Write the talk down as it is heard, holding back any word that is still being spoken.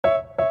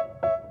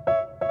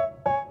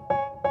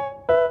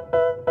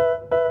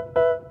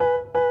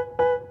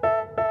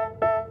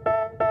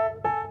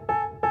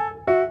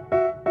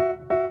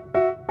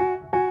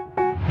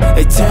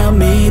tell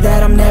me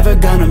that I'm never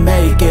gonna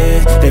make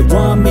it. They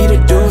want me to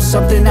do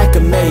something that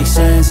could make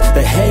sense.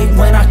 They hate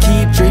when I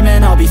keep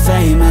dreaming I'll be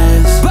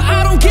famous, but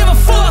I don't give a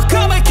fuck,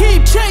 I'ma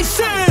keep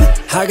chasing.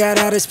 I got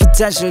all this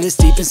potential that's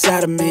deep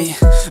inside of me,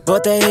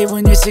 but they hate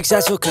when you're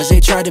successful cause they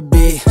try to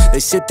be. They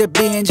sit there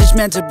being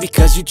judgmental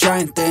because you're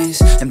trying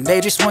things, and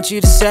they just want you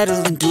to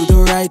settle and do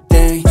the right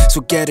thing. So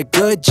get a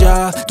good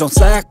job, don't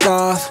slack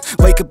off.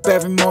 Wake up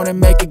every morning,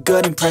 make a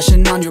good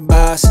impression on your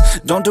boss.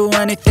 Don't do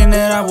anything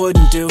that I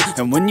wouldn't do,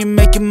 and when you're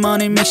making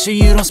money, make sure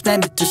you don't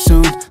spend it too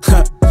soon.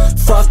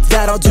 Fuck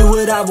that, I'll do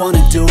what I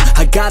wanna do.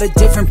 I got a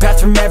different path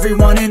from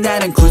everyone, and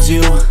that includes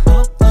you.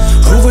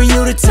 Who are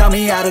you to tell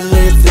me how to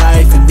live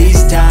life? In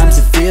these times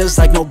it feels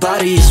like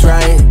nobody's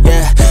right,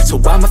 yeah. So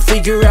I'ma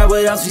figure out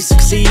what else we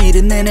succeed,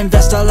 and then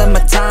invest all of my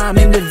time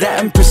into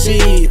that and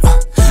proceed.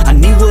 I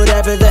need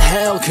whatever the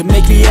hell could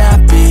make me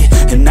happy,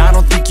 and I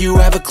don't think you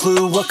have a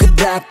clue what could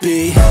that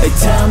be. They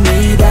tell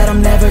me that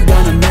I'm never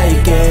gonna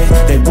make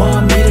it. They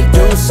want me to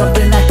do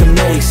something that could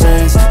make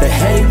sense. They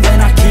hate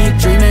when I keep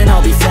dreaming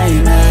I'll be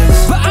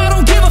famous, but I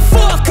don't give a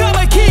fuck,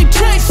 I'ma keep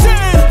chasing.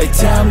 They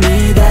tell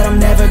me that I'm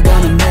never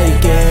gonna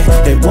make it.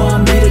 They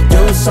want me to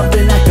do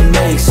something that can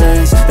make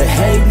sense. They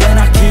hate when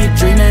I keep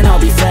dreaming I'll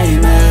be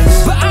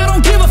famous, but I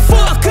don't give a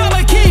fuck,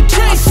 I'ma keep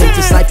chasing. I think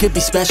this life could be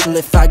special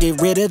if I get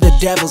rid of the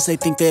devils. They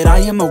think that I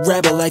am a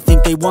rebel, I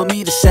think they want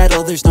me to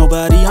settle. There's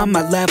nobody on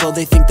my level,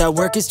 they think that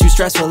work is too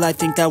stressful. I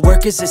think that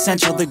work is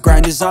essential, the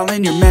grind is all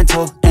in your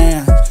mental.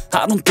 And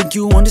I don't think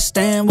you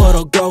understand what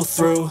I'll go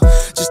through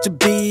just to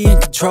be in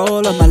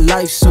control of my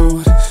life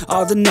soon.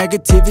 All the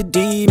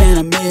negativity, man,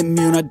 I'm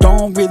immune. I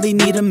don't really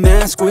need a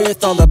mask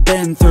with all I've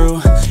been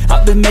through.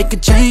 I've been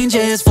making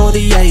changes for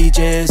the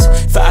ages.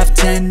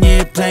 5-10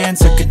 year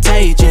plans are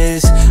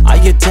contagious. I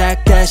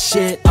attack that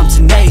shit, I'm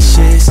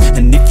tenacious.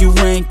 And if you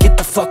ain't, get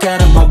the fuck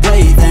out of my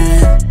way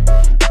then.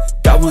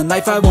 Got one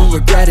life, I won't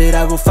regret it.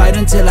 I will fight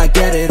until I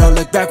get it. I'll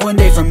look back one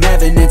day from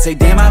heaven and say,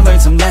 damn, I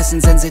learned some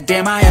lessons. And say,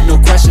 damn, I had no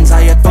questions.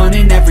 I had fun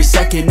in every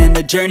second, and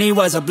the journey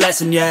was a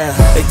blessing, yeah.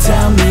 They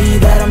tell me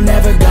that I'm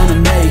never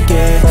gonna make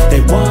it.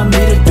 They want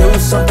me to do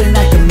something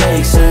that can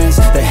make sense.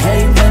 They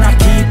hate when I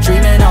keep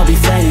dreaming I'll be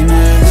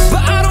famous,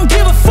 but I don't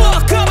give a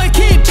fuck, I'ma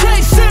keep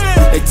chasing.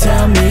 They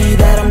tell me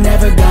that I'm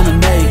never gonna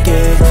make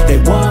it.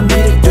 They want me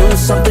to do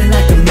something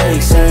that can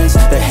make sense.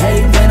 They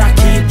hate when I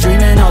keep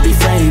dreaming I'll be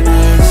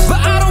famous,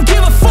 but I don't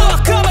give a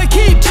fuck, I'ma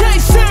keep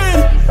chasing.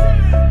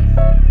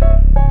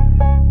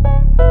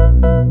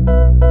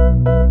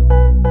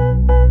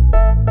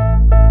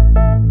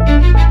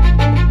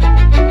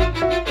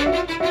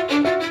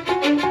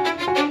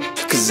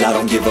 Cause I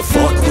don't give a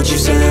fuck what you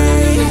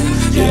say.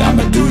 Yeah,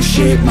 I'ma do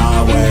shit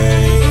my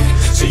way.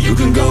 So you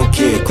can go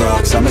kick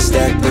rocks, I'ma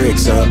stack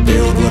bricks up,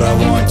 build what I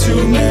want to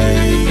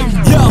make.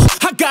 Yo,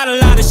 I got a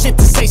lot of shit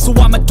to say, so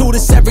I'ma do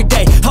this every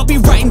day. I'll be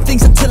writing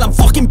things until I'm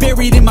fucking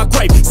buried in my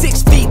grave.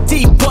 6 feet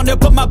deep under,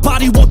 but my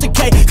body won't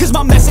decay. Cause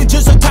my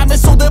messages are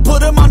timeless, so they'll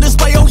put them on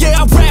display. Oh yeah,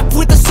 I rap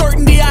with a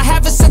certainty, I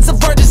have a sense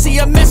of urgency.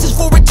 A message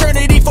for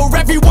eternity, for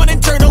everyone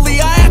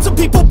internally. I had some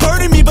people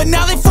burning me, but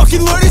now they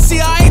fucking learn to see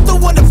I ain't the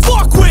one to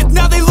fuck with.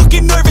 Now they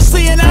looking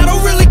nervously, and I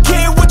don't really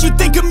care what you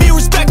think of me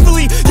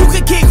respectfully. You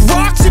can kick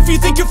rocks if you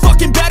think you're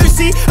fucking better,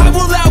 see. I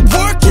will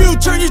outwork you,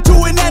 turn you to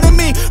an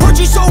enemy. Hurt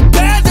you so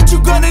bad that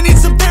you're gonna need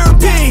some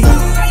therapy.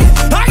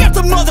 I got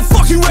the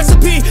motherfucking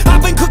recipe.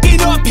 I've been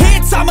cooking up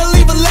hits, I'ma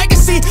leave a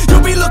legacy.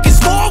 You'll be looking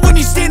small when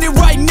you're standing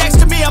right next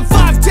to me. I'm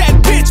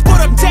 5'10", bitch, but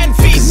I'm 10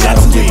 feet next to me. I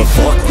don't give a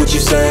fuck what you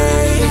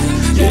say.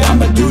 Yeah,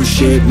 I'ma do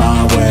shit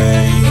my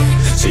way.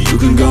 So you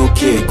can go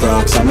kick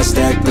rocks, I'ma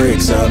stack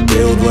bricks up,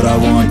 build what I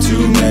want to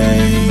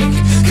make.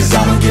 Cause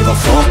I don't give a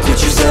fuck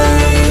what you say.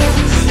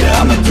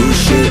 Yeah, I'ma do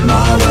shit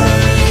my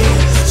way.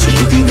 So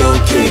you can go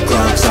kick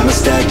rocks, I'ma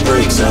stack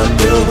bricks up,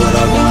 build what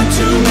I want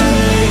to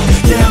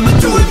make. Yeah, I'ma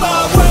do it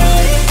my way.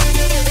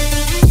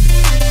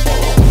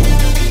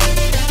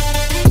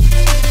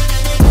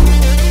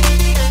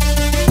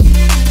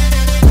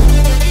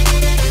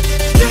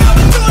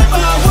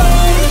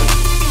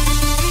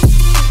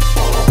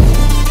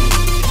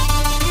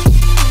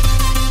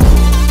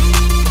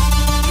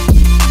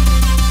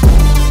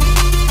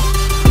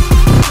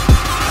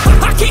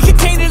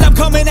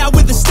 Coming out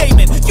with a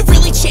statement. You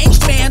really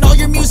changed, man, all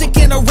your music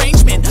and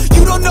arrangement.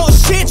 You don't know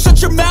shit, shut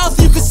your mouth,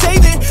 you can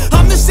save it.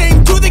 I'm the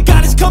same dude that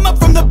got his come up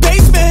from the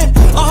basement.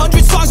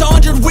 100 songs,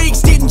 100 weeks,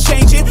 didn't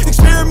change it.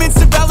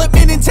 Experiments,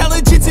 development,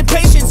 intelligence, and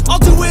patience.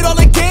 I'll do it all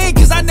again,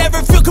 cause I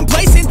never feel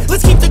complacent.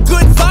 Let's keep the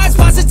good vibes,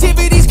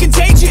 positivity's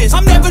contagious.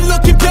 I'm never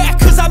looking back,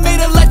 cause I made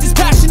a life that's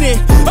passionate.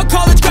 A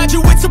college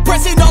graduate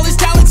suppressing all his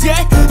talents,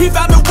 yeah. He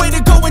found a way to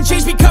go and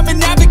change, become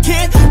an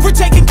advocate for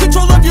taking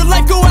control of your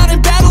life, go out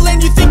and battle.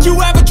 And you think you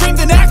have a dream,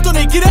 then act on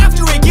it, get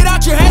after it. Get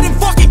out your head and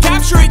fucking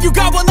capture it. You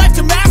got one life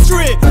to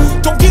master it.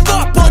 Don't give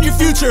up on your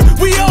future,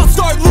 we all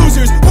start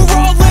losers. We're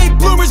all late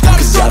bloomers,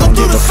 gotta struggle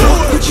through the sewer.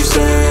 I don't give a fuck what you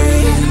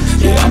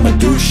say. Yeah, I'ma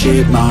do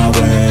shit my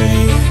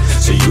way.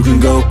 So you can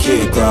go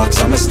kick rocks,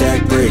 I'ma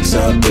stack bricks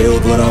up,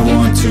 build what I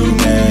want to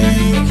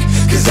make.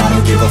 Cause I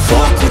don't give a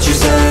fuck what you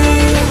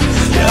say.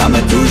 Yeah,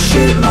 I'ma do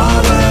shit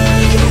my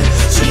way.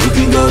 So you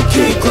can go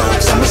kick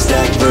rocks, I'ma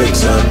stack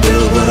bricks up,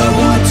 build what I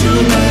want to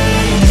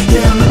make.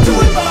 Yeah, I'ma do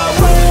it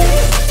my way.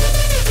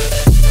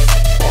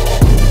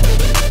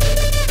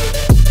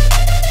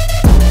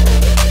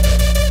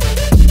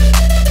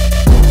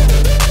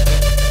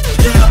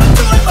 Yeah, I'ma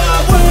do it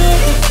my way.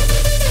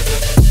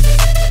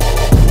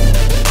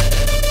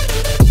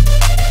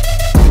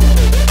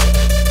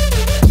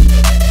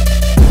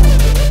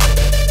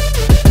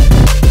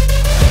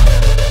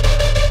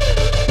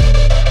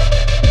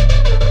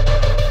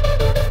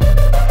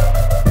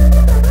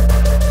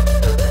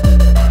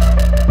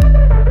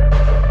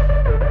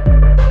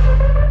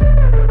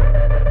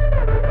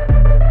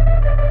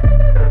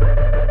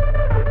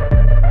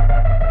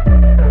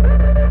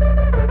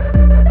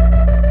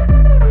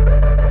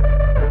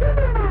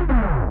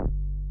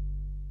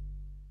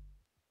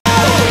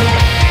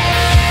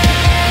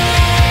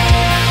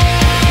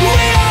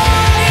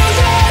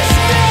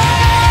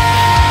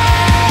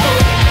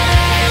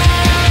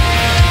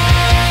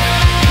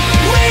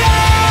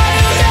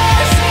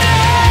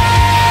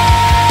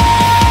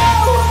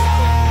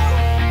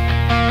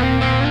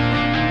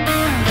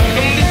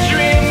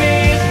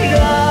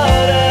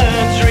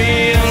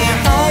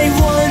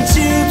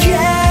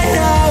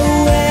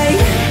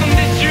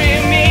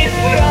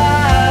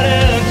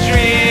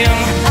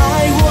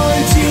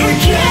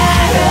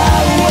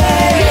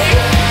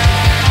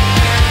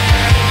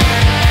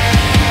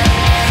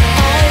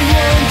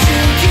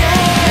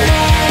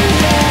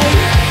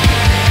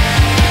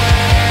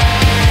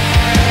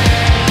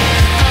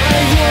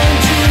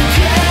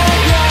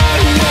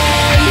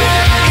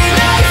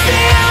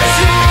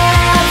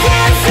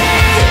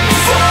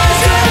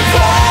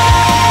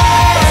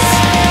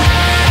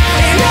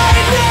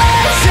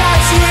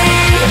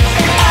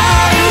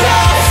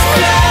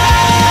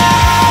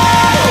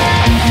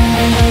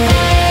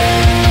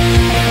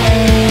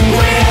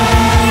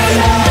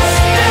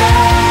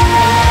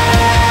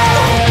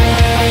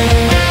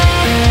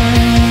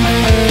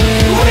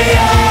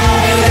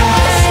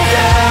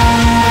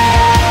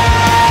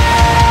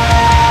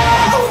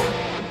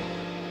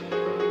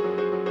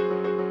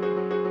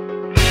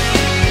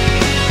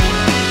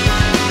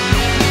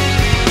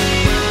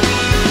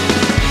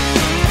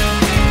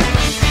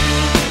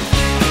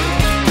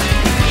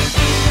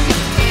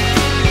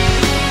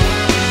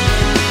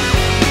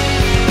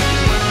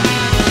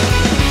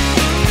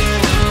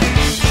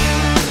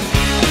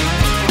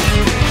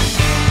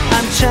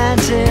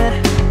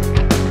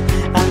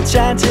 I'm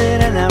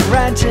chanting and I'm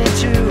ranting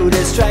to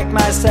distract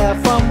myself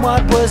from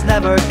what was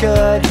never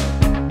good.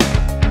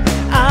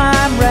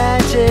 I'm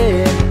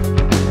ranting,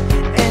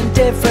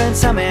 indifferent,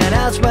 something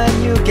else when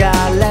you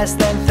got less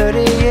than 30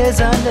 years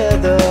under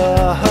the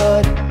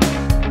hood.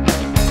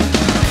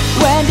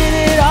 When did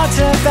it all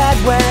turn bad?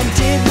 When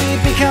did we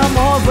become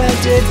old? When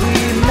did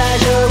we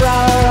measure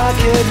our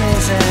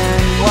goodness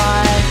and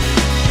why?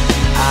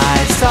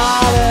 I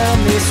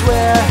solemnly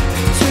swear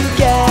to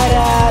get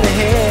out of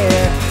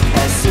here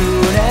as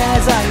soon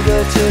as I'm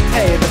good to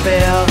pay the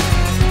bill.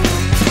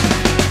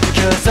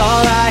 Cause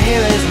all I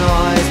hear is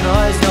noise,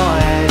 noise,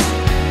 noise.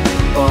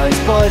 Boys,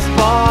 boys,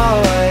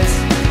 boys.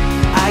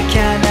 I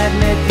can't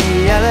admit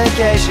the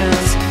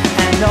allegations,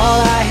 and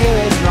all I hear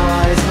is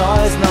noise,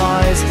 noise,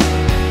 noise.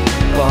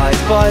 Boys,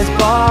 boys,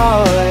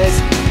 boys.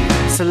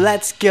 So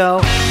let's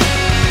go.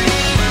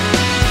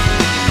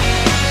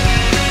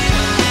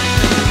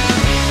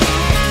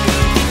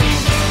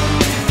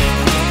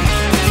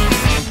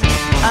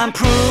 I'm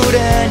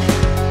prudent,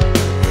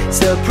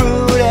 so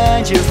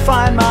prudent. You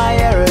find my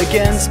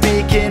arrogance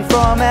speaking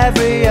from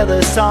every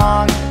other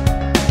song.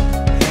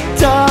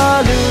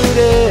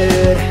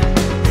 Diluted.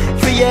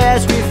 For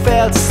years we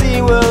failed to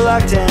see we're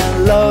locked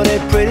and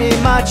loaded pretty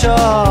much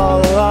all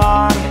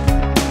along.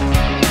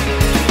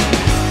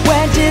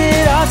 When did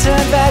it all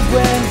turn bad?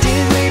 When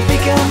did we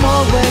become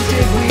old? When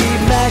did we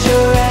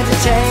measure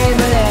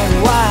entertainment and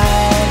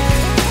wine?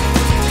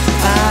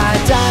 A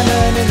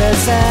diamond in the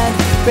sand,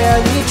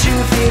 barely 2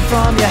 feet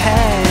from your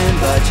hand,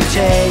 but you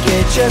take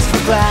it just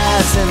for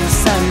glass in the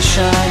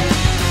sunshine.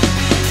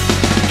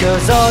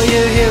 Cause all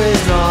you hear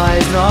is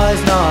noise,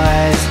 noise,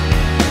 noise.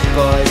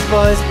 Boys,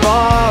 boys,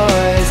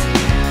 boys.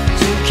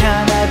 You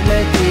can't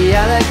admit the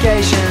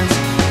allegations,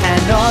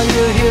 and all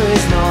you hear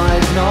is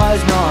noise,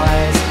 noise,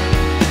 noise.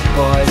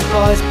 Boys,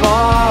 boys,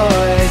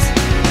 boys.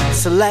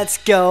 So let's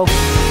go.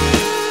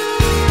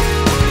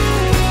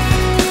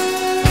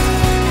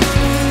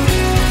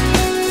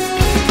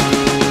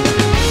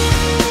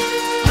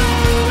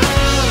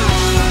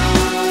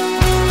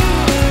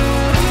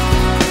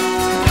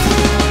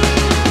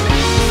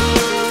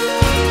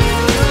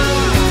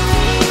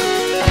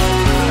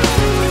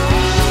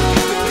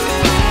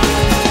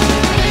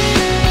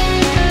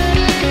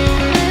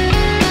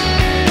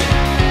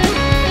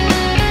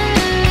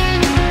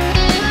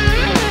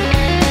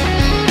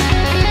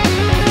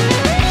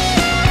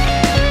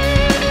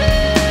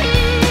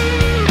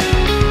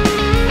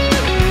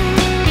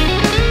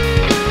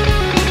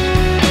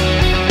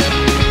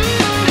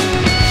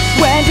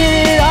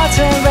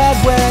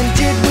 When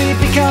did we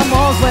become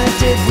old? When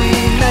did we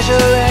measure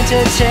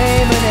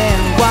entertainment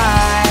and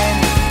wine?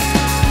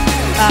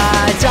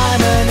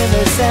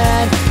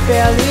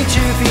 barely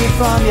 2 feet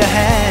from your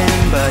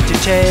hand, but you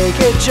take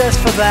it just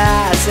for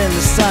that in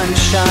the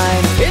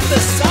sunshine. In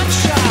the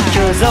sunshine.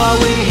 'Cause all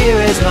we hear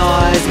is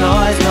noise,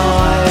 noise,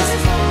 noise.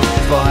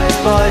 Boys,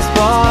 boys,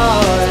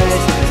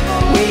 boys.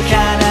 We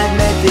can't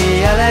admit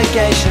the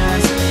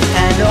allegations,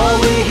 and all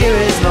we hear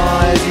is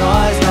noise,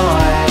 noise,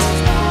 noise.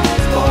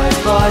 Boys,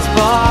 boys,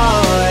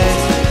 boys.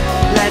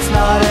 Let's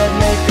not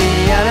admit the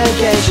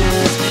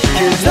allegations,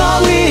 'cause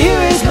all we hear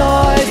is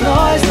noise,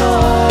 noise,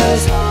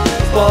 noise.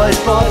 Boys,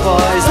 boys,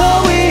 boys.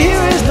 All we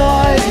hear is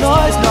noise,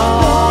 noise,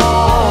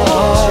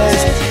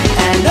 noise.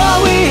 And all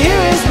we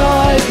hear is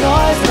noise,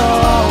 noise,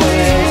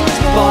 noise.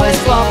 Boys,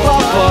 boys,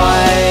 boys,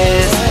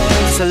 boys.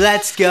 So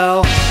let's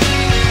go.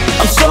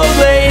 I'm so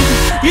late,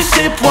 you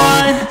sip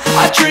wine,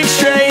 I drink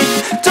straight.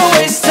 Don't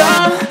waste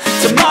time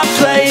to my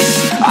place.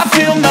 I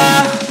feel my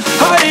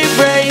heart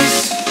erase.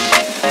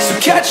 So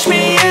catch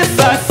me if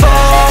I fall.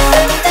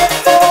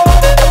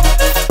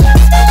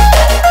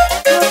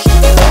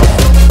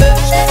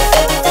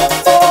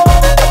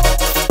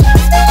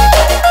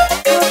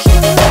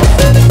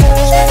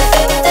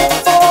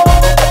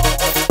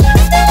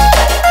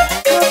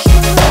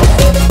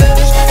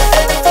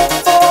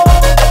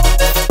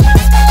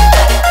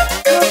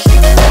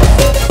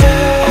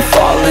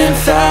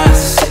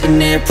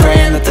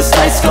 Praying that this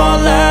night's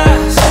gonna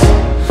last.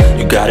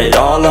 You got it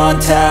all on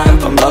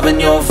tap, I'm loving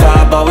your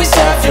vibe, always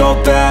have your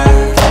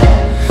back.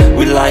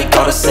 We like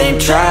all the same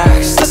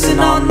tracks, listen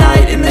all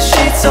night in the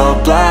sheets all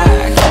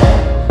black.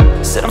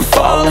 Said I'm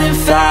falling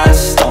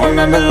fast, don't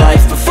remember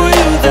life before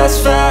you, that's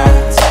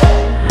fact.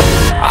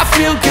 I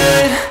feel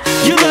good,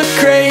 you look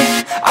great,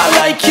 I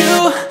like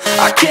you,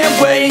 I can't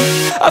wait.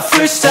 A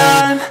first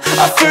time,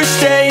 a first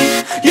date,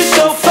 you're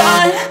so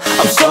fine,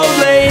 I'm so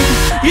late.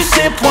 You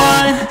sip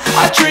wine,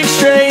 I drink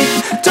straight.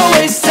 Don't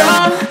waste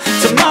time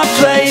to my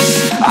place.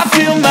 I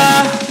feel my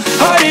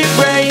heart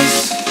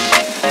erase.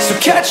 So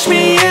catch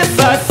me if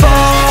I